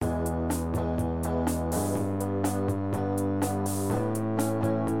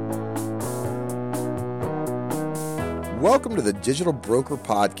Welcome to the Digital Broker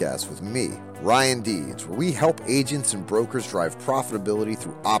Podcast with me, Ryan Deeds, where we help agents and brokers drive profitability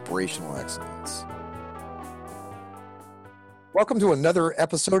through operational excellence. Welcome to another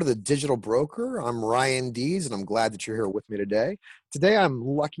episode of the Digital Broker. I'm Ryan Deeds, and I'm glad that you're here with me today. Today, I'm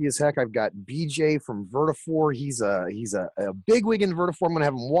lucky as heck. I've got BJ from Vertafore. He's a bigwig in Vertafore. I'm going to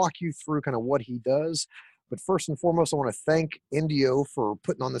have him walk you through kind of what he does. But first and foremost, I want to thank Indio for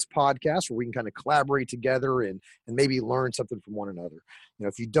putting on this podcast where we can kind of collaborate together and maybe learn something from one another. You know,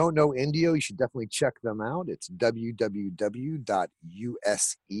 if you don't know Indio, you should definitely check them out. It's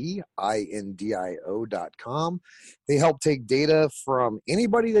www.useindio.com. They help take data from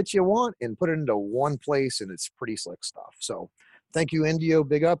anybody that you want and put it into one place, and it's pretty slick stuff. So thank you, Indio.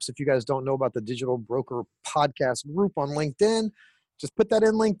 Big ups. If you guys don't know about the Digital Broker Podcast group on LinkedIn, just put that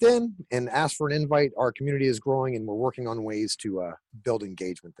in LinkedIn and ask for an invite. Our community is growing, and we're working on ways to build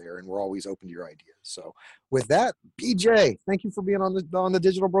engagement there, and we're always open to your ideas. So with that, BJ, thank you for being on the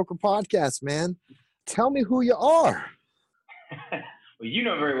Digital Broker Podcast, man. Tell me who you are. Well, you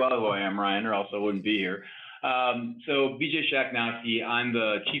know very well who I am, Ryan, or else I wouldn't be here. So BJ Schaknowski, I'm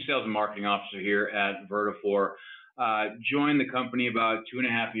the Chief Sales and Marketing Officer here at Vertafore. Joined the company about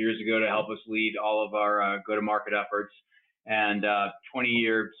 2.5 years ago to help us lead all of our go-to-market efforts. And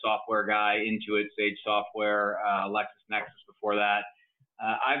 20-year software guy, Intuit, Sage Software, LexisNexis before that.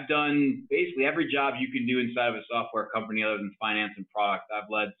 I've done basically every job you can do inside of a software company other than finance and product. I've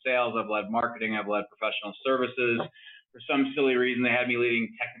led sales, I've led marketing, I've led professional services. For some silly reason, they had me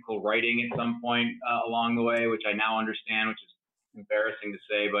leading technical writing at some point along the way, which I now understand, which is embarrassing to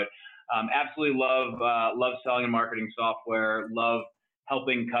say, but absolutely love selling and marketing software, love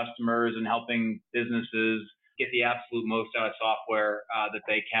helping customers and helping businesses get the absolute most out of software that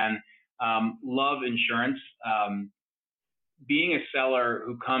they can. Love insurance. Being a seller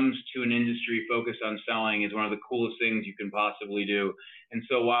who comes to an industry focused on selling is one of the coolest things you can possibly do. And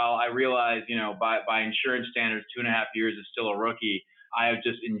so while I realize, you know, by insurance standards, 2.5 years is still a rookie, I have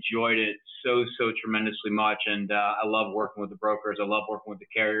just enjoyed it so tremendously much. And I love working with the brokers. I love working with the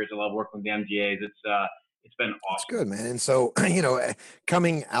carriers. I love working with the MGAs. It's been awesome. That's good, man. And so, you know,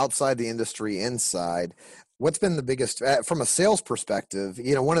 coming outside the industry, inside, what's been the biggest, from a sales perspective,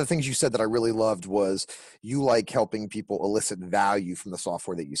 you know, one of the things you said that I really loved was you like helping people elicit value from the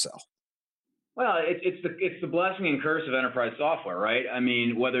software that you sell. Well, it's the blessing and curse of enterprise software, right? I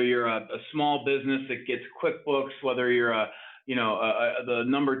mean, whether you're a small business that gets QuickBooks, whether you're the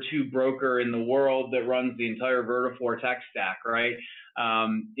number 2 broker in the world that runs the entire Vertafore tech stack, right?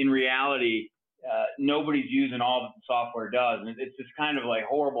 In reality, nobody's using all that the software does. And it's this kind of like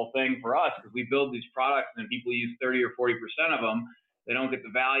horrible thing for us because we build these products and people use 30 or 40% of them. They don't get the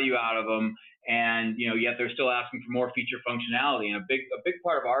value out of them. And, you know, yet they're still asking for more feature functionality. And a big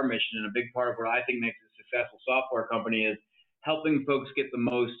part of our mission and a big part of what I think makes a successful software company is helping folks get the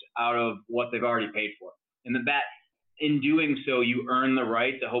most out of what they've already paid for. And that in doing so, you earn the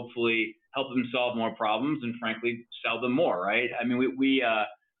right to hopefully help them solve more problems and frankly, sell them more, right? I mean, we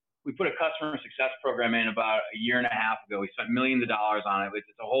put a customer success program in about 1.5 years ago. We spent millions of dollars on it. It's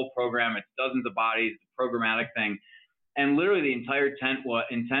a whole program. It's dozens of bodies. It's a programmatic thing. And literally the entire intent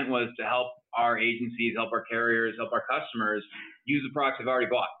was to help our agencies, help our carriers, help our customers use the products they've already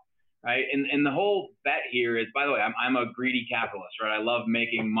bought, right? And the whole bet here is, by the way, I'm a greedy capitalist, right? I love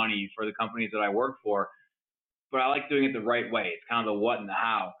making money for the companies that I work for, but I like doing it the right way. It's kind of the what and the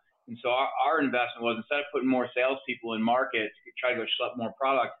how. And so our investment was, instead of putting more salespeople in market to try to go schlep more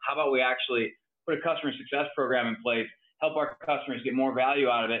product, how about we actually put a customer success program in place, help our customers get more value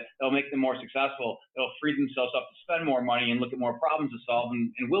out of it. They'll make them more successful. They'll free themselves up to spend more money and look at more problems to solve,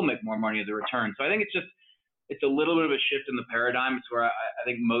 and we'll make more money as a return. So I think it's a little bit of a shift in the paradigm. It's where I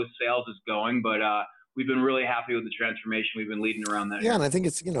think most sales is going, but we've been really happy with the transformation we've been leading around that. Yeah, and I think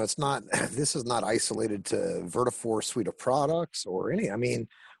it's, you know, this is not isolated to Vertafore suite of products or any. I mean,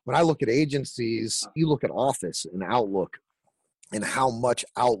 when I look at agencies, you look at Office and Outlook and how much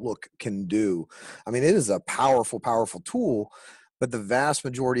Outlook can do. I mean, it is a powerful, powerful tool, but the vast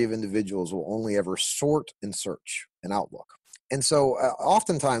majority of individuals will only ever sort and search in Outlook. And so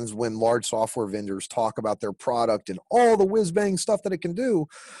oftentimes when large software vendors talk about their product and all the whiz-bang stuff that it can do,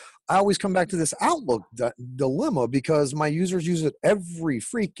 I always come back to this Outlook dilemma because my users use it every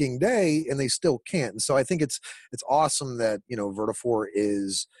freaking day and they still can't. And so I think it's awesome that, you know, Vertafore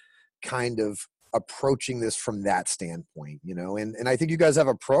is kind of approaching this from that standpoint, you know, and I think you guys have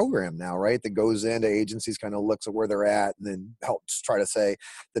a program now, right, that goes into agencies, kind of looks at where they're at and then helps try to say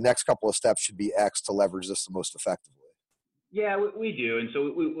the next couple of steps should be X to leverage this the most effectively. Yeah, we do. And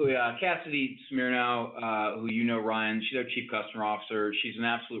so Cassidy Smirnow, who you know, Ryan, she's our Chief Customer Officer. She's an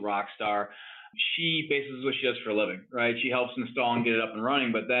absolute rock star. She basically is what she does for a living, right? She helps install and get it up and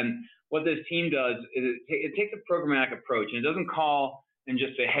running. But then what this team does is it takes a programmatic approach, and it doesn't call and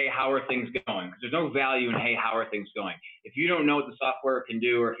just say, hey, how are things going? Because there's no value in, hey, how are things going? If you don't know what the software can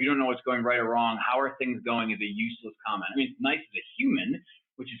do, or if you don't know what's going right or wrong, how are things going is a useless comment. I mean, it's nice as a human,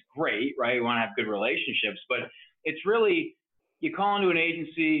 which is great, right? You want to have good relationships, but it's really, you call into an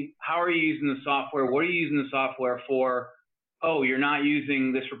agency, how are you using the software? What are you using the software for? Oh, you're not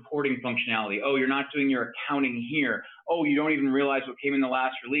using this reporting functionality. Oh, you're not doing your accounting here. Oh, you don't even realize what came in the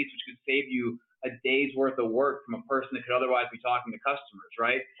last release, which could save you a day's worth of work from a person that could otherwise be talking to customers,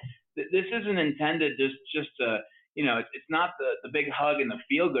 right? This isn't intended just to, it's not the big hug and the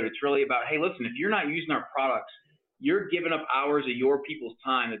feel good. It's really about, hey, listen, if you're not using our products, you're giving up hours of your people's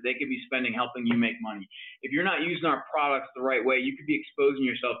time that they could be spending helping you make money. If you're not using our products the right way, you could be exposing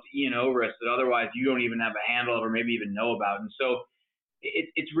yourself to E&O risks that otherwise you don't even have a handle of or maybe even know about. And so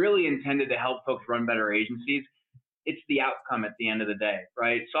it's really intended to help folks run better agencies. It's the outcome at the end of the day,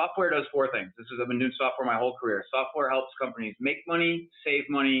 right? Software does four things. I've been doing software my whole career. Software helps companies make money, save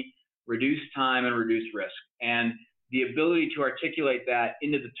money, reduce time, and reduce risk. And the ability to articulate that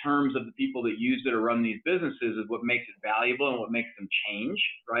into the terms of the people that use it or run these businesses is what makes it valuable and what makes them change,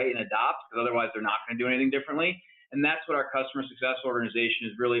 right, and adopt, because otherwise they're not going to do anything differently. And that's what our customer success organization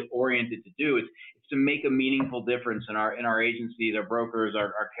is really oriented to do. It's to make a meaningful difference in our agencies, our brokers,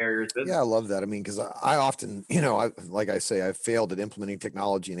 our carriers' business. Yeah, I love that. I mean, because I often, like I say, I've failed at implementing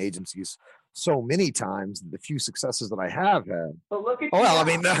technology in agencies so many times. The few successes that I have had. But look at Oh, well, I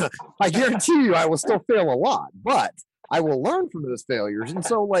mean, I guarantee you I will still fail a lot, but I will learn from those failures. And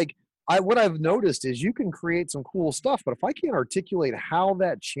so, like, what I've noticed is you can create some cool stuff, but if I can't articulate how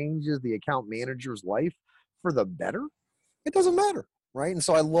that changes the account manager's life for the better, it doesn't matter. Right. And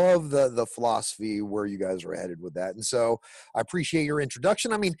so I love the philosophy where you guys are headed with that. And so I appreciate your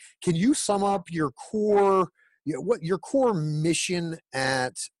introduction. I mean, can you sum up your core, what your core mission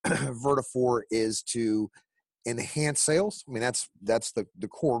at Vertafore is to enhance sales? I mean, that's the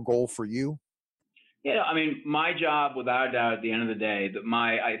core goal for you. Yeah, I mean, my job, without a doubt, at the end of the day,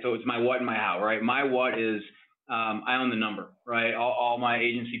 so it's my what and my how, right? My what is I own the number, right? All my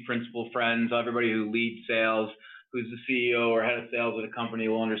agency principal friends, everybody who leads sales, who's the CEO or head of sales at a company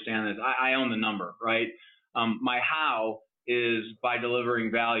will understand this. I own the number, right? My how is by delivering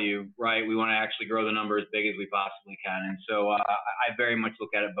value, right? We want to actually grow the number as big as we possibly can. And so I very much look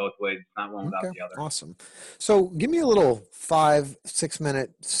at it both ways. It's not one without the other. Awesome. So give me a little 5-6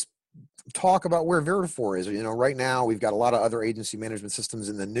 minute talk about where Vertafore is. Right now we've got a lot of other agency management systems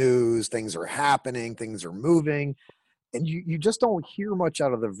in the news. Things are happening, things are moving, and you just don't hear much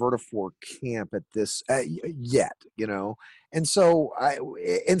out of the Vertafore camp at this yet. And so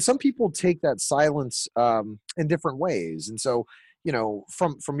and some people take that silence in different ways. And so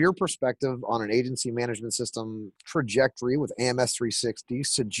from your perspective on an agency management system trajectory with AMS 360,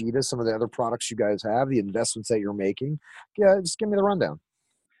 Sajita, some of the other products you guys have, the investments that you're making, just give me the rundown.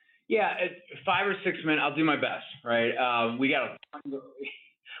 Yeah, 5 or 6 minutes. I'll do my best. Right. We got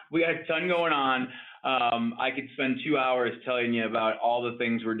a ton going on. I could spend 2 hours telling you about all the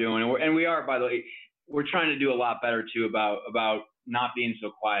things we're doing, and we are, by the way, we're trying to do a lot better too about not being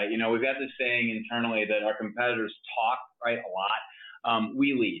so quiet. We've got this saying internally that our competitors talk, right, a lot.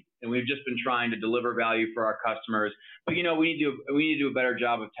 We lead, and we've just been trying to deliver value for our customers. But we need to do a better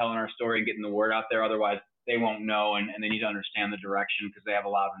job of telling our story and getting the word out there. Otherwise, they won't know, and they need to understand the direction because they have a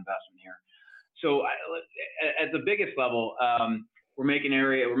lot of investment here. So at the biggest level, we're making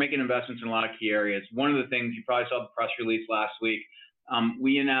investments in a lot of key areas. One of the things you probably saw the press release last week,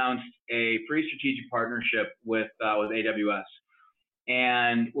 we announced a pretty strategic partnership with AWS,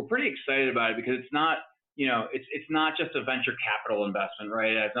 and we're pretty excited about it because it's not just a venture capital investment,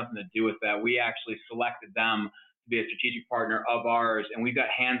 right? It has nothing to do with that. We actually selected them to be a strategic partner of ours, and we've got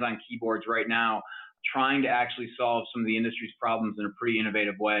hands on keyboards right now trying to actually solve some of the industry's problems in a pretty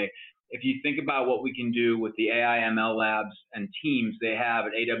innovative way. If you think about what we can do with the AI ML labs and teams they have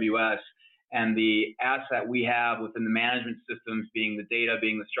at AWS and the asset we have within the management systems, being the data,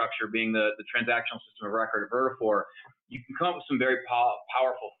 being the structure, being the transactional system of record of Vertafore, you can come up with some very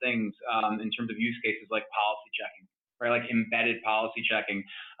powerful things in terms of use cases like policy checking, right? Like embedded policy checking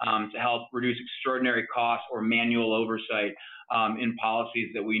to help reduce extraordinary costs or manual oversight in policies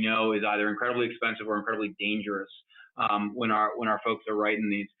that we know is either incredibly expensive or incredibly dangerous when our folks are writing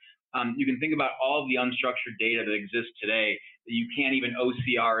these. You can think about all of the unstructured data that exists today that you can't even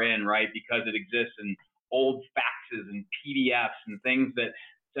OCR in, right? Because it exists in old faxes and PDFs and things that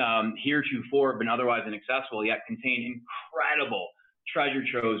heretofore have been otherwise inaccessible, yet contain incredible treasure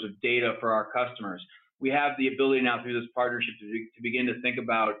troves of data for our customers. we have the ability now through this partnership to begin to think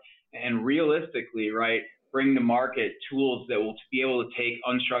about and realistically, right, bring to market tools that will be able to take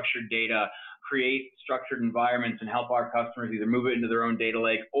unstructured data, create structured environments, and help our customers either move it into their own data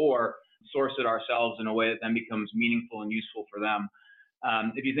lake or source it ourselves in a way that then becomes meaningful and useful for them.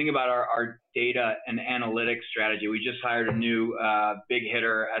 If you think about our data and analytics strategy, we just hired a new big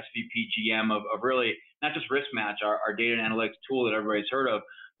hitter, SVP GM of really not just RiskMatch, our data and analytics tool that everybody's heard of,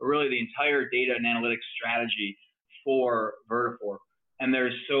 but really the entire data and analytics strategy for Vertafore. And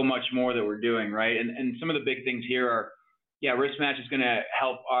there's so much more that we're doing, right? And some of the big things here are, yeah, RiskMatch is going to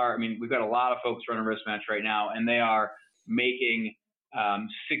help we've got a lot of folks running RiskMatch right now, and they are making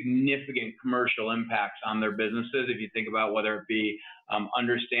significant commercial impacts on their businesses. If you think about whether it be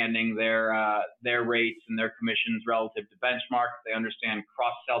understanding their rates and their commissions relative to benchmark, they understand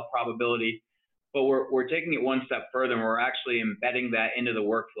cross-sell probability. But we're taking it one step further, and we're actually embedding that into the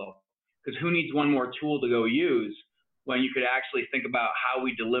workflow. Because who needs one more tool to go use when you could actually think about how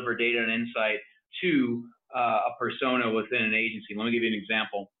we deliver data and insight to a persona within an agency? Let me give you an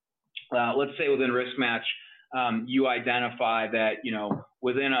example. Let's say within RiskMatch, you identify that,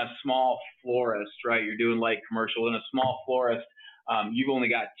 within a small florist, right, you're doing light commercial, in a small florist, you've only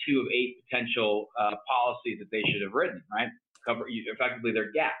got 2 of 8 potential policies that they should have written, right? Effectively,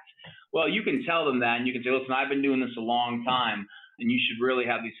 they're gaps. Well, you can tell them that, and you can say, listen, I've been doing this a long time, and you should really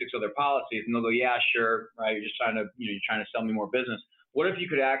have these 6 other policies. And they'll go, yeah, sure, right? You're just trying to sell me more business. What if you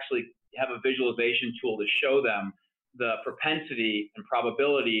could actually have a visualization tool to show them the propensity and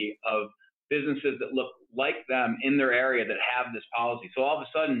probability of businesses that look like them in their area that have this policy? So all of a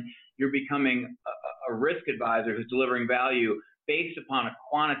sudden, you're becoming a risk advisor who's delivering value based upon a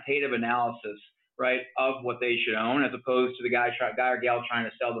quantitative analysis, right, of what they should own, as opposed to the guy or gal trying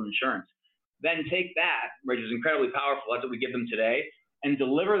to sell them insurance. Then take that, which is incredibly powerful, that's what we give them today, and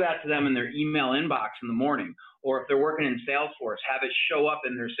deliver that to them in their email inbox in the morning. Or if they're working in Salesforce, have it show up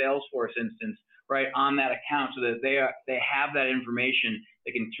in their Salesforce instance, right, on that account, so that they have that information.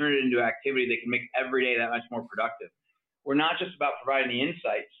 They can turn it into activity. They can make every day that much more productive. We're not just about providing the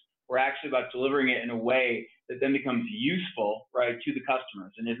insights. We're actually about delivering it in a way that then becomes useful, right, to the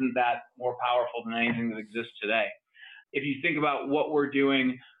customers. And isn't that more powerful than anything that exists today? If you think about what we're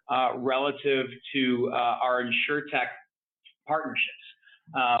doing relative to our InsurTech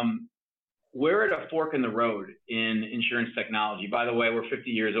partnerships, we're at a fork in the road in insurance technology. By the way, we're 50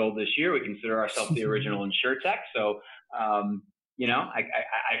 years old this year. We consider ourselves the original InsurTech. So, I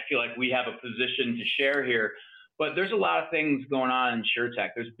feel like we have a position to share here. But there's a lot of things going on in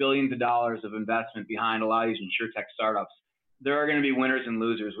InsurTech. There's billions of dollars of investment behind a lot of these InsurTech startups. There are going to be winners and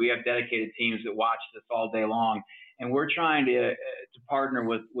losers. We have dedicated teams that watch this all day long. And we're trying to partner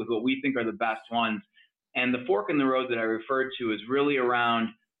with what we think are the best ones. And the fork in the road that I referred to is really around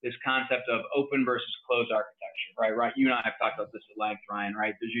this concept of open versus closed architecture, right? Right. You and I have talked about this at length, Ryan,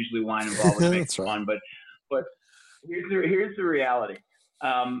 right? There's usually wine involved, which makes it fun. But here's the reality.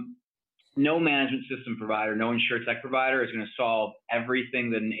 No management system provider, no InsurTech provider is going to solve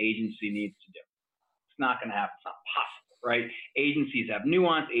everything that an agency needs to do. It's not going to happen. It's not possible, right? Agencies have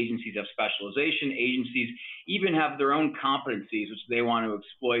nuance. Agencies have specialization. Agencies even have their own competencies, which they want to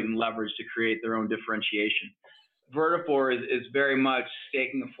exploit and leverage to create their own differentiation. Vertafore is very much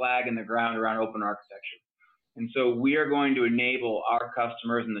staking a flag in the ground around open architecture. And so we are going to enable our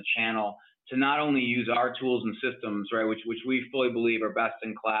customers in the channel to not only use our tools and systems, right, which we fully believe are best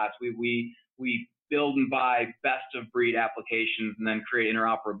in class. We build and buy best of breed applications and then create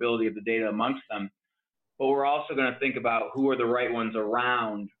interoperability of the data amongst them. But we're also going to think about who are the right ones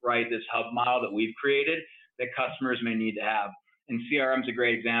around, right, this hub model that we've created that customers may need to have. And CRM is a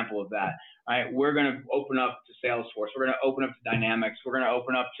great example of that. Right? We're going to open up to Salesforce. We're going to open up to Dynamics. We're going to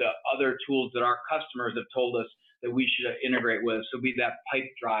open up to other tools that our customers have told us that we should integrate with. So be that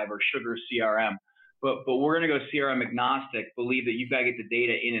Pipedrive or Sugar CRM. But we're going to go CRM agnostic, believe that you've got to get the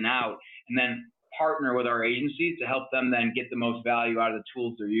data in and out, and then partner with our agencies to help them then get the most value out of the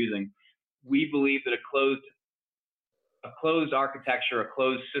tools they're using. We believe that a closed architecture, a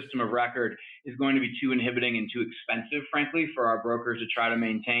closed system of record is going to be too inhibiting and too expensive, frankly, for our brokers to try to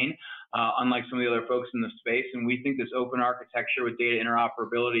maintain, unlike some of the other folks in the space. And we think this open architecture with data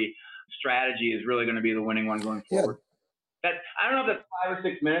interoperability strategy is really going to be the winning one going forward. Yeah. I don't know if that's 5 or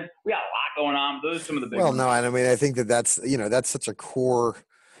 6 minutes. We got a lot going on, but those are some of the big ones. Well, no, and I mean, I think that's such a core,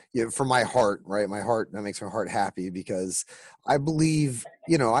 you know, for my heart, right? My heart, that makes my heart happy because I believe,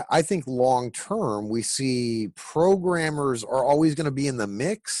 you know, I think long term we see programmers are always going to be in the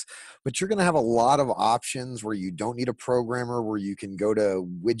mix, but you're going to have a lot of options where you don't need a programmer, where you can go to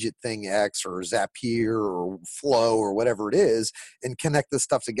widget thing X or Zapier or Flow or whatever it is and connect this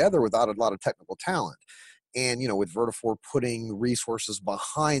stuff together without a lot of technical talent. And you know, with Vertafore putting resources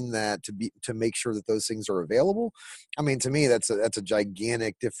behind that to make sure that those things are available, I mean, to me that's a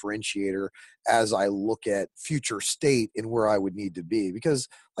gigantic differentiator as I look at future state and where I would need to be. Because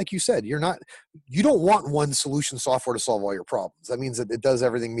like you said, you don't want one solution software to solve all your problems. That means that it does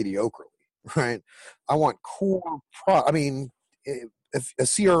everything mediocrely, right? I want core I mean, if a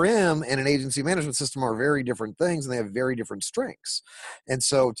CRM and an agency management system are very different things and they have very different strengths. And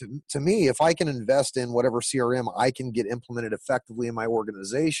so to me, if I can invest in whatever CRM I can get implemented effectively in my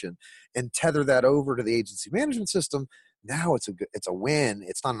organization and tether that over to the agency management system, now it's a win.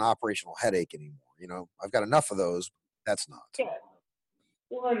 It's not an operational headache anymore. You know, I've got enough of those. That's not. Yeah.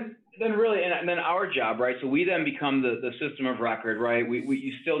 Well, then really, and then our job, right? So we then become the system of record, right?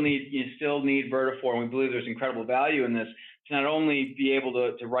 You still need Vertafore, and we believe there's incredible value in this to not only be able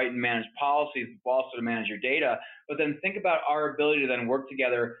to write and manage policies, but also to manage your data. But then think about our ability to then work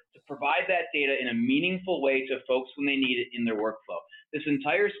together to provide that data in a meaningful way to folks when they need it in their workflow. This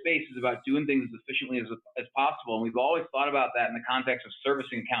entire space is about doing things as efficiently as possible, and we've always thought about that in the context of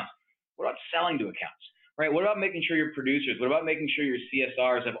servicing accounts. What about selling to accounts? Right? What about making sure your producers, what about making sure your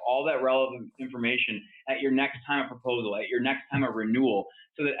CSRs have all that relevant information at your next time of proposal, at your next time of renewal,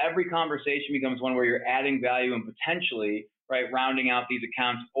 so that every conversation becomes one where you're adding value and potentially, right, rounding out these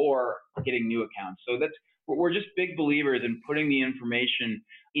accounts or getting new accounts. So we're just big believers in putting the information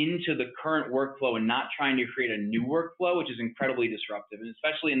into the current workflow and not trying to create a new workflow, which is incredibly disruptive, and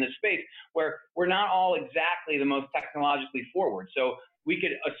especially in this space where we're not all exactly the most technologically forward. So we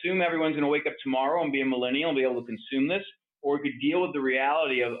could assume everyone's going to wake up tomorrow and be a millennial and be able to consume this, or we could deal with the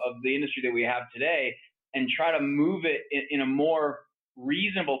reality of the industry that we have today and try to move it in a more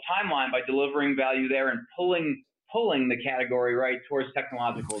reasonable timeline by delivering value there and pulling the category right towards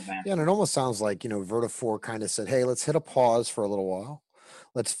technological advancement. Yeah, and it almost sounds like, you know, Vertafore kind of said, hey, let's hit a pause for a little while.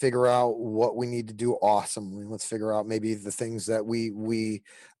 Let's figure out what we need to do awesomely. Let's figure out maybe the things that we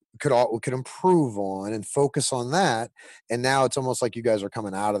could improve on and focus on that. And now it's almost like you guys are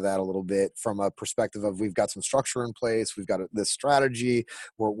coming out of that a little bit from a perspective of we've got some structure in place, we've got this strategy,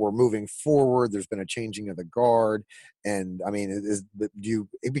 we're moving forward. There's been a changing of the guard, and I mean,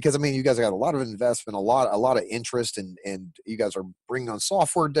 because I mean, you guys got a lot of investment, a lot of interest, and you guys are bringing on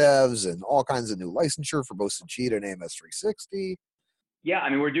software devs and all kinds of new licensure for both Sajida and AMS 360. Yeah,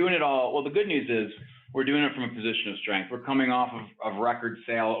 I mean, we're doing it all. Well, the good news is we're doing it from a position of strength. We're coming off of a record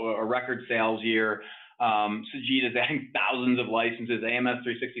sales year. Sajid is adding thousands of licenses. AMS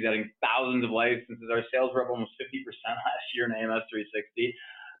 360 is adding thousands of licenses. Our sales were up almost 50% last year in AMS 360.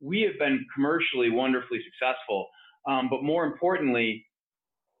 We have been commercially wonderfully successful. But more importantly,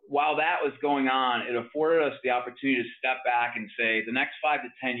 while that was going on, it afforded us the opportunity to step back and say, the next 5 to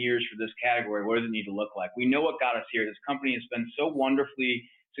 10 years for this category, what does it need to look like? We know what got us here. This company has been so wonderfully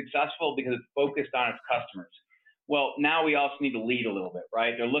successful because it's focused on its customers. Well, now we also need to lead a little bit,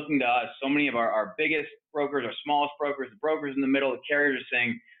 right? They're looking to us. So many of our biggest brokers, our smallest brokers, the brokers in the middle, the carriers are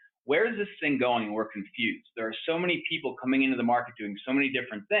saying, where is this thing going? And we're confused. There are so many people coming into the market doing so many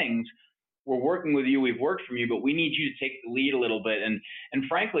different things. We're working with you, we've worked from you, but we need you to take the lead a little bit. And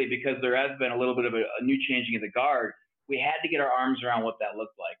frankly, because there has been a little bit of a new changing of the guard, we had to get our arms around what that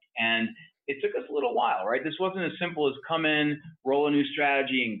looked like. And it took us a little while, right? This wasn't as simple as come in, roll a new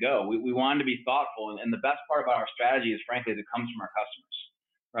strategy, and go. We wanted to be thoughtful. And the best part about our strategy is, frankly, it comes from our customers,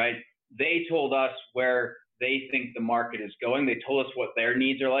 right? They told us where they think the market is going. They told us what their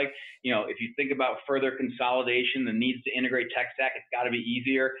needs are like. You know, if you think about further consolidation, the needs to integrate tech stack, it's got to be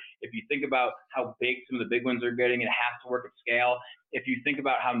easier. If you think about how big some of the big ones are getting, it has to work at scale. If you think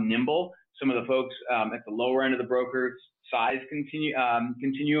about how nimble some of the folks at the lower end of the broker size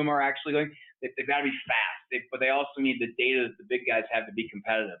continuum are actually going, they've got to be fast. But they also need the data that the big guys have to be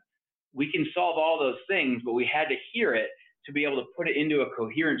competitive. We can solve all those things, but we had to hear it to be able to put it into a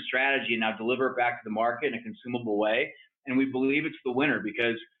coherent strategy and now deliver it back to the market in a consumable way. And we believe it's the winner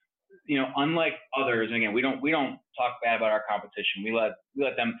because, you know, unlike others, and again, we don't talk bad about our competition. We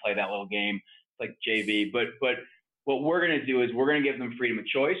let them play that little game like JV. But what we're going to do is we're going to give them freedom of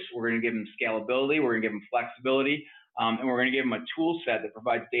choice. We're going to give them scalability. We're going to give them flexibility. And we're going to give them a tool set that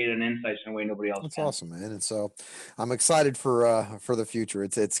provides data and insights in a way nobody else That's can. awesome, man. And so I'm excited for the future.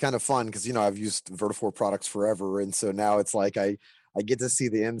 It's kind of fun because, you know, I've used Vertafore products forever. And so now it's like I I get to see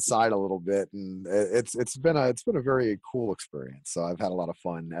the inside a little bit, and it's been a very cool experience. So I've had a lot of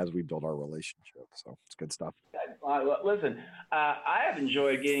fun as we build our relationship. So it's good stuff. Listen, I have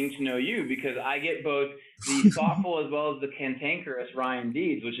enjoyed getting to know you because I get both the thoughtful as well as the cantankerous Ryan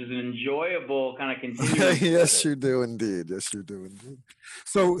Deeds, which is an enjoyable kind of continuum. Yes, you do indeed. Yes, you do indeed.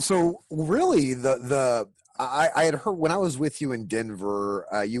 So really, I had heard when I was with you in Denver,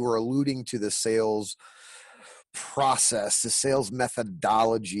 you were alluding to the sales process, the sales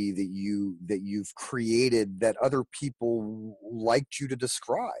methodology that you've created that other people liked you to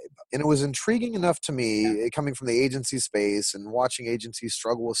describe. And it was intriguing enough to me, coming from the agency space and watching agencies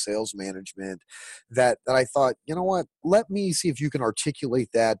struggle with sales management, that I thought, you know what, let me see if you can articulate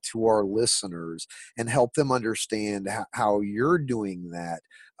that to our listeners and help them understand how you're doing that,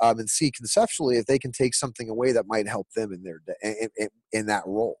 and see conceptually if they can take something away that might help them in their in that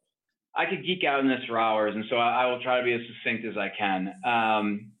role. I could geek out on this for hours, and so I will try to be as succinct as I can.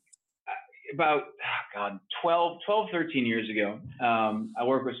 About 13 years ago, I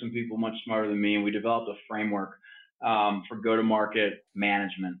worked with some people much smarter than me, and we developed a framework for go-to-market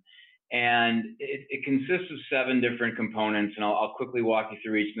management. And it consists of 7 different components, and I'll quickly walk you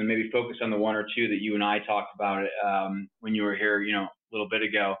through each, and then maybe focus on the 1 or 2 that you and I talked about when you were here, a little bit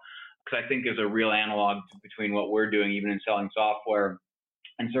ago, because I think there's a real analog between what we're doing, even in selling software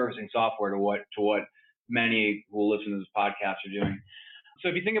and servicing software, to what many who will listen to this podcast are doing. So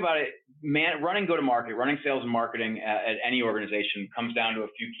if you think about it, running go-to-market, running sales and marketing at any organization comes down to a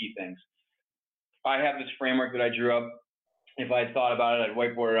few key things. I have this framework that I drew up. If I had thought about it, I'd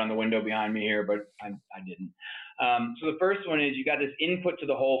whiteboard it on the window behind me here, but I didn't. So the first one is you got this input to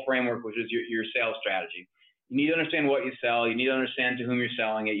the whole framework, which is your sales strategy. You need to understand what you sell. You need to understand to whom you're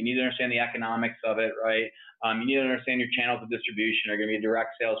selling it. You need to understand the economics of it, right? You need to understand your channels of distribution. Are going to be a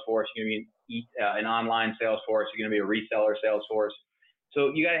direct sales force. You're going to be an online sales force. You're going to be a reseller sales force.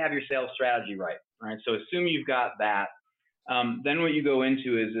 So you got to have your sales strategy right? So assume you've got that. Then what you go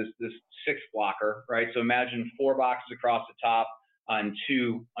into is this 6 blocker, right? So imagine 4 boxes across the top and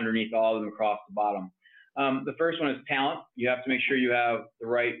 2 underneath all of them across the bottom. The first one is talent. You have to make sure you have the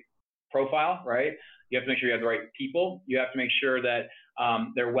right profile, right? You have to make sure you have the right people. You have to make sure that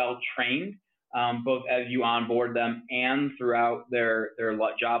they're well trained, both as you onboard them and throughout their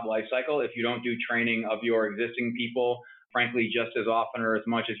job life cycle. If you don't do training of your existing people, frankly, just as often or as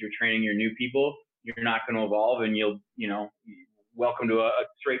much as you're training your new people, you're not going to evolve, and you'll, welcome to a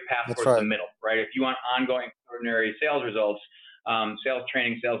straight path towards the middle, right? If you want ongoing extraordinary sales results, sales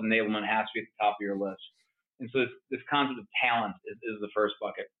training, sales enablement has to be at the top of your list. And so this concept of talent is the first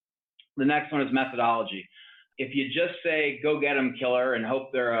bucket. The next one is methodology. If you just say, go get them, killer, and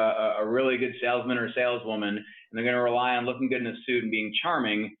hope they're a really good salesman or saleswoman, and they're going to rely on looking good in a suit and being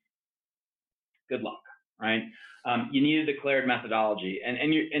charming, good luck, right? You need a declared methodology.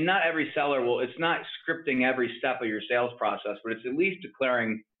 And not every seller it's not scripting every step of your sales process, but it's at least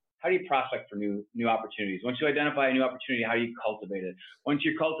declaring, how do you prospect for new opportunities? Once you identify a new opportunity, how do you cultivate it? Once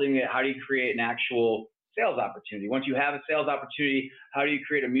you're cultivating it, how do you create an actual sales opportunity? Once you have a sales opportunity, how do you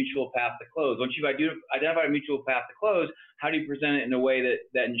create a mutual path to close? Once you've identified a mutual path to close, how do you present it in a way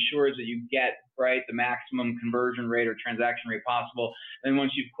that ensures that you get the maximum conversion rate or transaction rate possible? And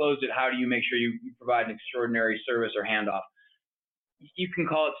once you've closed it, how do you make sure you provide an extraordinary service or handoff? You can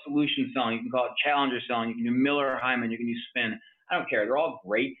call it solution selling, you can call it challenger selling, you can do Miller or Hyman, you can do spin. I don't care. They're all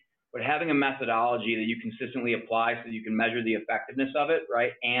great. But having a methodology that you consistently apply so that you can measure the effectiveness of it,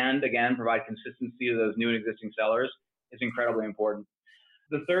 right? And again, provide consistency to those new and existing sellers is incredibly important.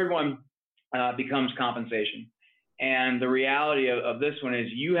 The third one becomes compensation. And the reality of this one is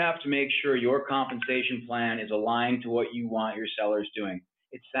you have to make sure your compensation plan is aligned to what you want your sellers doing.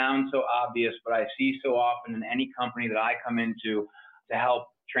 It sounds so obvious, but I see so often in any company that I come into to help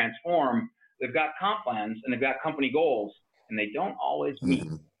transform, they've got comp plans and they've got company goals, and they don't always meet.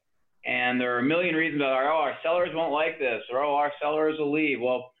 Mm-hmm. And there are a million reasons about, our sellers won't like this, or, our sellers will leave.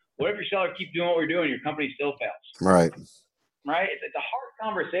 Well, what if your seller keeps doing what we're doing and your company still fails? Right. Right? It's a hard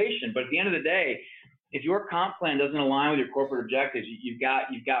conversation, but at the end of the day, if your comp plan doesn't align with your corporate objectives, you've got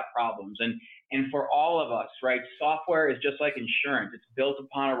problems. And for all of us, right, software is just like insurance. It's built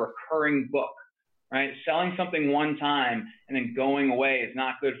upon a recurring book, right? Selling something one time and then going away is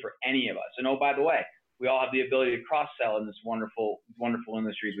not good for any of us. And oh, by the way, we all have the ability to cross-sell in this wonderful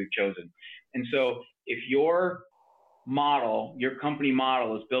industries we've chosen. And so if your company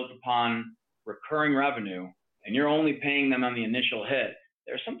model is built upon recurring revenue and you're only paying them on the initial hit,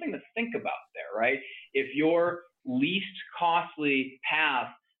 there's something to think about there, right? If your least costly path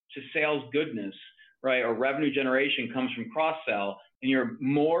to sales goodness, right, or revenue generation comes from cross-sell, and you're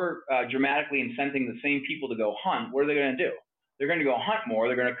more dramatically incenting the same people to go hunt, what are they going to do? they're going to go hunt more.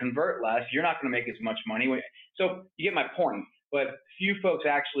 They're going to convert less. You're not going to make as much money. So you get my point. But few folks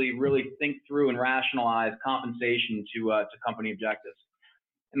actually really think through and rationalize compensation to company objectives.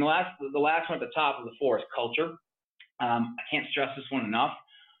 And the last one at the top of the four is culture. I can't stress this one enough.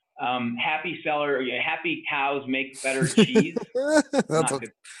 Happy cows make better cheese. Not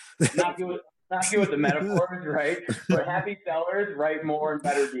good with the metaphors, right? But happy sellers write more and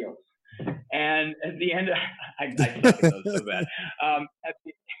better deals. And at the end, I suck at those so bad.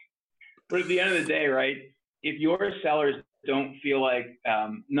 But at the end of the day, right, if your sellers don't feel like,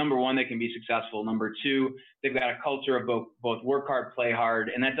 number one, they can be successful. Number two, they've got a culture of both work hard, play hard.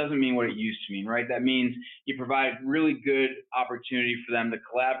 And that doesn't mean what it used to mean, right? That means you provide really good opportunity for them to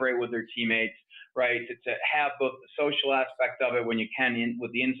collaborate with their teammates, right? To have both the social aspect of it when you can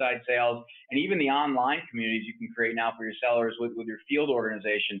with the inside sales and even the online communities you can create now for your sellers with your field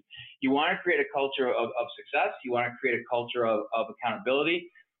organization. You want to create a culture of success. You want to create a culture of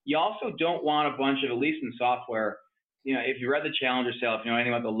accountability. You also don't want a bunch of, at least in software, if you read the Challenger sale, if you know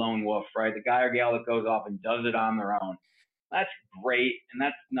anything about the lone wolf, right? The guy or gal that goes off and does it on their own. That's great, and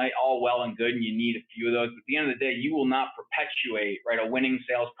that's all well and good, and you need a few of those. But at the end of the day, you will not perpetuate, right, a winning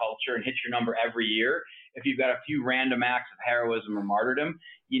sales culture and hit your number every year if you've got a few random acts of heroism or martyrdom.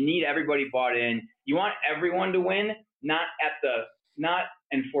 You need everybody bought in. You want everyone to win, not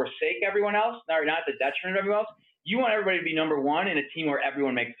and forsake everyone else, not at the detriment of everyone else. You want everybody to be number one in a team where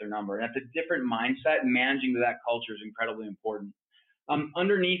everyone makes their number. And that's a different mindset, and managing that culture is incredibly important.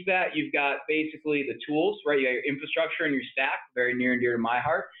 Underneath that, you've got basically the tools, right? You got your infrastructure and your stack, very near and dear to my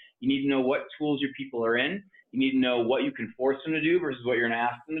heart. You need to know what tools your people are in. You need to know what you can force them to do versus what you're going to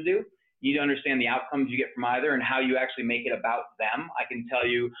ask them to do. You need to understand the outcomes you get from either and how you actually make it about them. I can tell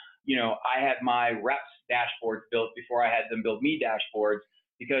you, I had my reps dashboards built before I had them build me dashboards,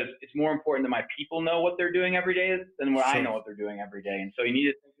 because it's more important that my people know what they're doing every day than what I know what they're doing every day. And so you need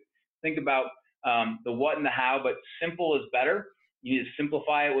to think about the what and the how, but simple is better. You need to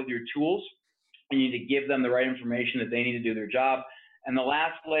simplify it with your tools, and you need to give them the right information that they need to do their job. And the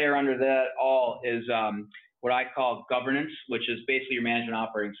last layer under that all is what I call governance, which is basically your management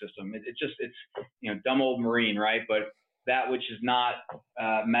operating system. It's dumb old Marine, right? But that which is not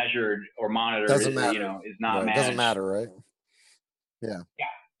measured or monitored doesn't matter. is not right. managed. Doesn't matter, right? Yeah.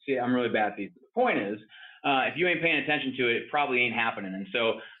 See, I'm really bad at these. The point is, if you ain't paying attention to it, it probably ain't happening. And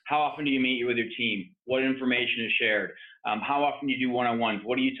so how often do you meet with your team? What information is shared? How often do you do one-on-ones?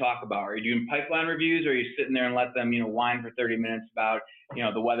 What do you talk about? Are you doing pipeline reviews, or are you sitting there and let them, whine for 30 minutes about,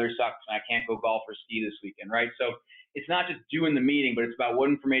 the weather sucks and I can't go golf or ski this weekend, right? So it's not just doing the meeting, but it's about what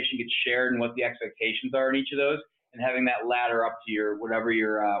information gets shared and what the expectations are in each of those, and having that ladder up to your whatever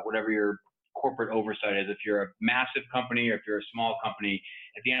your corporate oversight is. If you're a massive company or if you're a small company,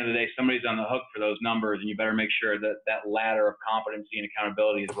 at the end of the day, somebody's on the hook for those numbers, and you better make sure that ladder of competency and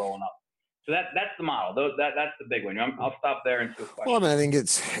accountability is rolling up. So that's the model. That's the big one. I'll stop there and see a question. Well, I mean, I think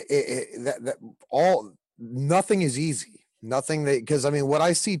nothing is easy. Nothing because what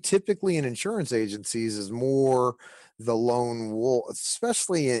I see typically in insurance agencies is more the lone wolf,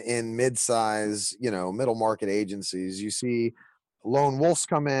 especially in mid-size, middle market agencies. You see lone wolves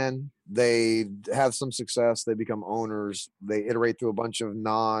come in, they have some success, they become owners, they iterate through a bunch of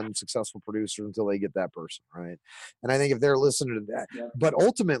non-successful producers until they get that person, right? And I think if they're listening to that, but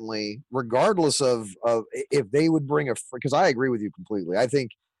ultimately, regardless of if they would bring because I agree with you completely. I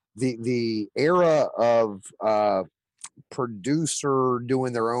think the era of producer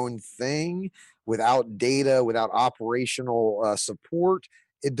doing their own thing without data, without operational support,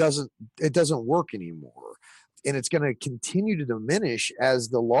 it doesn't work anymore. And it's going to continue to diminish as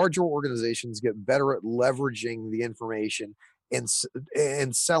the larger organizations get better at leveraging the information and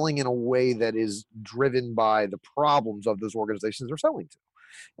selling in a way that is driven by the problems of those organizations they're selling to.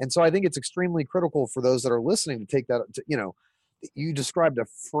 And so I think it's extremely critical for those that are listening to take that, you described a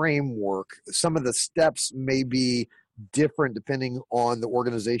framework. Some of the steps may be different depending on the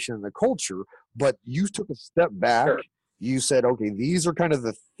organization and the culture, but you took a step back. Sure. You said, okay, these are kind of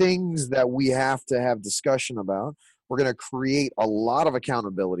the things that we have to have discussion about. We're going to create a lot of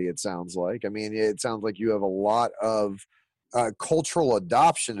accountability, it sounds like. It sounds like you have a lot of cultural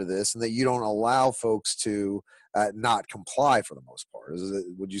adoption to this, and that you don't allow folks to not comply for the most part.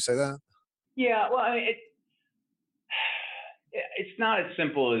 Would you say that? Yeah, well, it's not as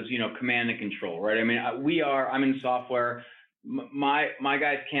simple as, command and control, right? I'm in software. My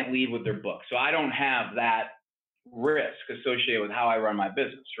guys can't lead with their book. So I don't have that risk associated with how I run my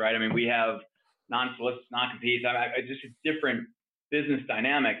business, right? We have non-solicits, non-competes. It's just a different business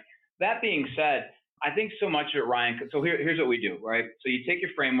dynamic. That being said, I think so much of it, Ryan. So here's what we do, right? So you take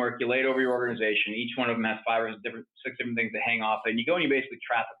your framework, you lay it over your organization. Each one of them has 6 different things to hang off, and you go and you basically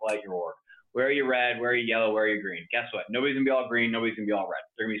traffic light your org. Where are you red? Where are you yellow? Where are you green? Guess what? Nobody's gonna be all green. Nobody's gonna be all red.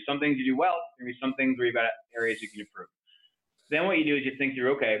 There are gonna be some things you do well. There are gonna be some things where you've got areas you can improve. Then what you do is you think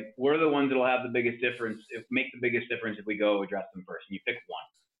through, okay, what are the ones that'll have the biggest difference, make the biggest difference if we go address them first? And you pick one.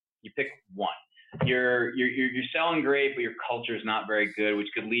 You pick one. You're selling great, but your culture is not very good, which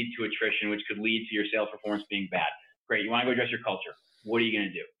could lead to attrition, which could lead to your sales performance being bad. Great. You want to go address your culture. What are you going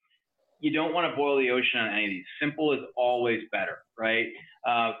to do? You don't want to boil the ocean on any of these. Simple is always better, right?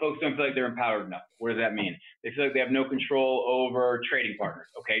 Folks don't feel like they're empowered enough. What does that mean? They feel like they have no control over trading partners.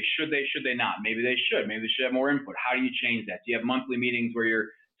 Okay, should they not? Maybe they should. Maybe they should have more input. How do you change that? Do you have monthly meetings where you're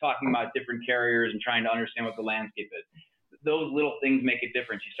talking about different carriers and trying to understand what the landscape is? Those little things make a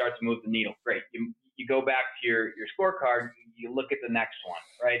difference. You start to move the needle. Great. You go back to your scorecard. You look at the next one,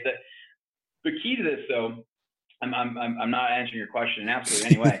 right? The key to this, though, I'm not answering your question in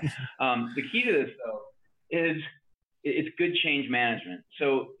absolutely any way. The key to this, though, is it's good change management.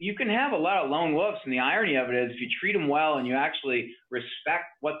 So you can have a lot of lone wolves, and the irony of it is if you treat them well and you actually respect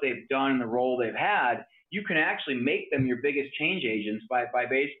what they've done and the role they've had, you can actually make them your biggest change agents by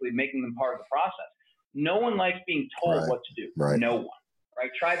basically making them part of the process. No one likes being told what to do. Right. No one. Right?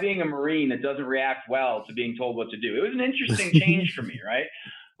 Try being a Marine that doesn't react well to being told what to do. It was an interesting change for me, right?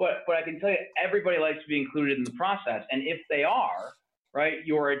 But I can tell you, everybody likes to be included in the process. And if they are, right,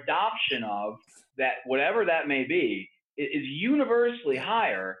 your adoption of that, whatever that may be, is universally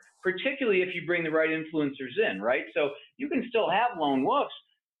higher, particularly if you bring the right influencers in, right? So you can still have lone wolves,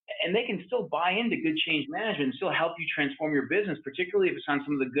 and they can still buy into good change management and still help you transform your business, particularly if it's on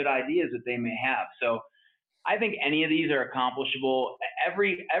some of the good ideas that they may have. So I think any of these are accomplishable.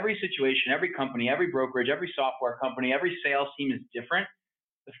 Every situation, every company, every brokerage, every software company, every sales team is different.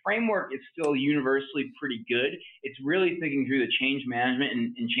 The framework is still universally pretty good. It's really thinking through the change management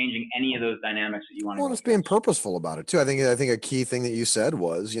and changing any of those dynamics that you want to. Well, it's being purposeful about it too. I think a key thing that you said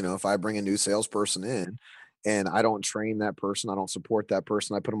was, if I bring a new salesperson in and I don't train that person, I don't support that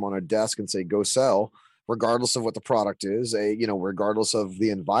person, I put them on a desk and say, go sell, regardless of what the product is, regardless of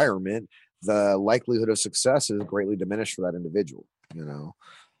the environment, the likelihood of success is greatly diminished for that individual,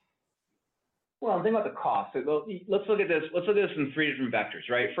 Well, think about the cost. Let's look at this. Let's look at this in 3 different vectors,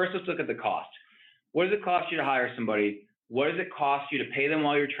 right? First, let's look at the cost. What does it cost you to hire somebody? What does it cost you to pay them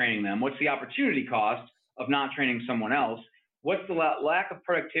while you're training them? What's the opportunity cost of not training someone else? What's the lack of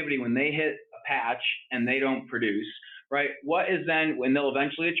productivity when they hit a patch and they don't produce, right? What is then, when they'll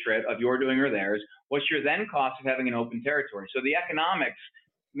eventually attrit of your doing or theirs, what's your then cost of having an open territory? So the economics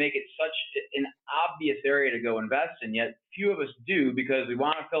make it such an obvious area to go invest in, yet few of us do because we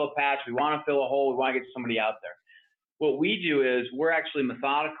want to fill a patch, we want to fill a hole, we want to get somebody out there. What we do is we're actually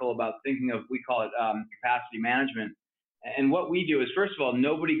methodical about thinking of, we call it capacity management. And what we do is, first of all,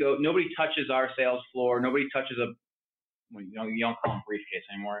 nobody touches our sales floor, nobody touches you don't call them briefcase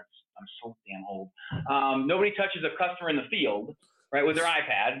anymore. I'm so damn old. Nobody touches a customer in the field, right, with their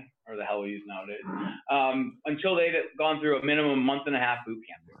iPad, or the hell we use nowadays, until they've gone through a minimum month and a half boot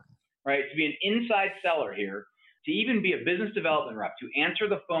camp, right? To be an inside seller here, to even be a business development rep, to answer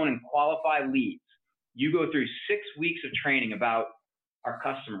the phone and qualify leads, you go through 6 weeks of training about our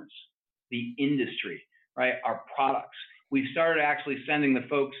customers, the industry, right, our products. We've started actually sending the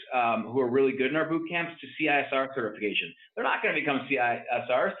folks who are really good in our boot camps to CISR certification. They're not going to become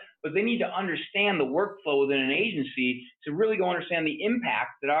CISRs, but they need to understand the workflow within an agency to really go understand the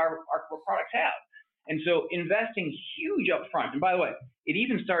impact that our products have. And so investing huge upfront. And by the way, it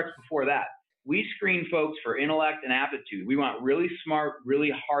even starts before that. We screen folks for intellect and aptitude. We want really smart,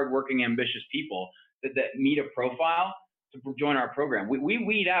 really hardworking, ambitious people that meet a profile to join our program. We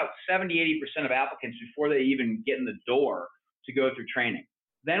weed out 70, 80% of applicants before they even get in the door to go through training.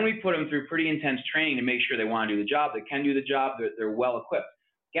 Then we put them through pretty intense training to make sure they want to do the job, they can do the job, they're well equipped.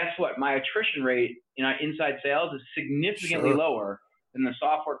 Guess what? My attrition rate in inside sales is significantly lower than the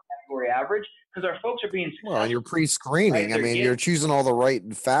software category average because our folks are being successful. Well, and you're pre-screening. Right? You're choosing all the right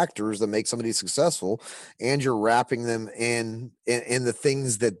factors that make somebody successful, and you're wrapping them in the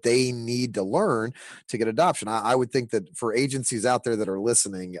things that they need to learn to get adoption. I would think that for agencies out there that are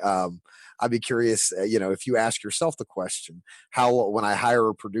listening, I'd be curious, if you ask yourself the question, when I hire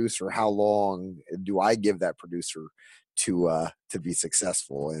a producer, how long do I give that producer to be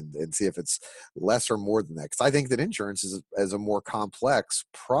successful, and see if it's less or more than that? Because I think that insurance is a more complex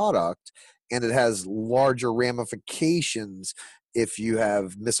product, and it has larger ramifications if you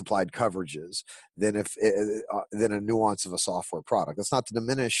have misapplied coverages than than a nuance of a software product. That's not to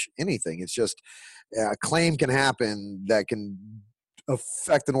diminish anything. It's just a claim can happen that can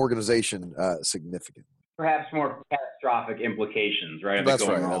affect an organization significantly. Perhaps more catastrophic implications, right? That's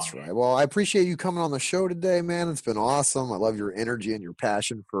right. That's right. Well, I appreciate you coming on the show today, man. It's been awesome. I love your energy and your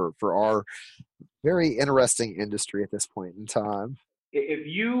passion for our very interesting industry at this point in time. If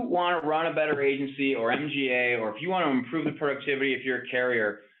you want to run a better agency or MGA, or if you want to improve the productivity if you're a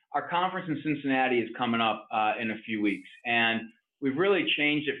carrier, our conference in Cincinnati is coming up in a few weeks. And we've really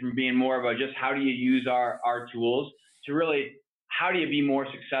changed it from being more of a just how do you use our tools to really how do you be more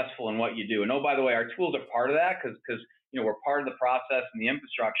successful in what you do. And oh, by the way, our tools are part of that because we're part of the process and the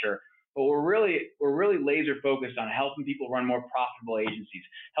infrastructure. But we're really laser focused on helping people run more profitable agencies,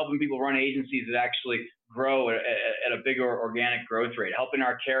 helping people run agencies that actually grow at a bigger organic growth rate, helping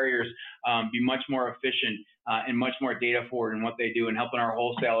our carriers be much more efficient and much more data forward in what they do, and helping our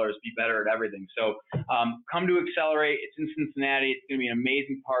wholesalers be better at everything. So come to Accelerate. It's in Cincinnati. It's going to be an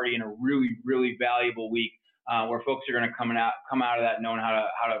amazing party and a really, really valuable week where folks are going to come out of that knowing how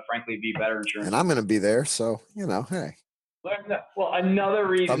to frankly be better insurance. And I'm going to be there, so hey. Well, another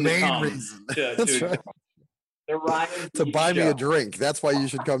reason to come That's right. To buy me a drink. That's why you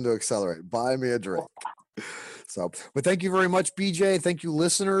should come to Accelerate. Buy me a drink. So, but thank you very much, BJ. Thank you,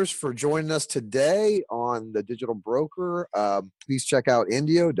 listeners, for joining us today on the Digital Broker. Please check out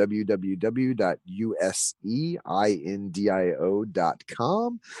Indio,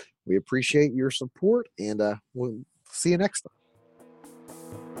 www.useindio.com. We appreciate your support, and we'll see you next time.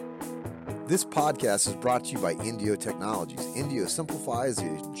 This podcast is brought to you by Indio Technologies. Indio simplifies the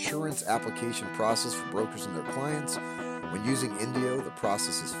insurance application process for brokers and their clients. When using Indio, the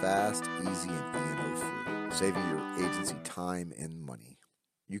process is fast, easy, and E&O free, saving your agency time and money.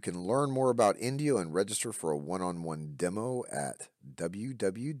 You can learn more about Indio and register for a one-on-one demo at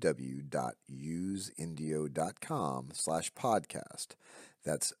www.useindio.com/podcast.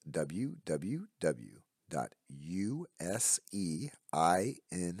 That's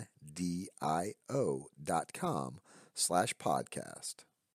www.useindio.com/podcast.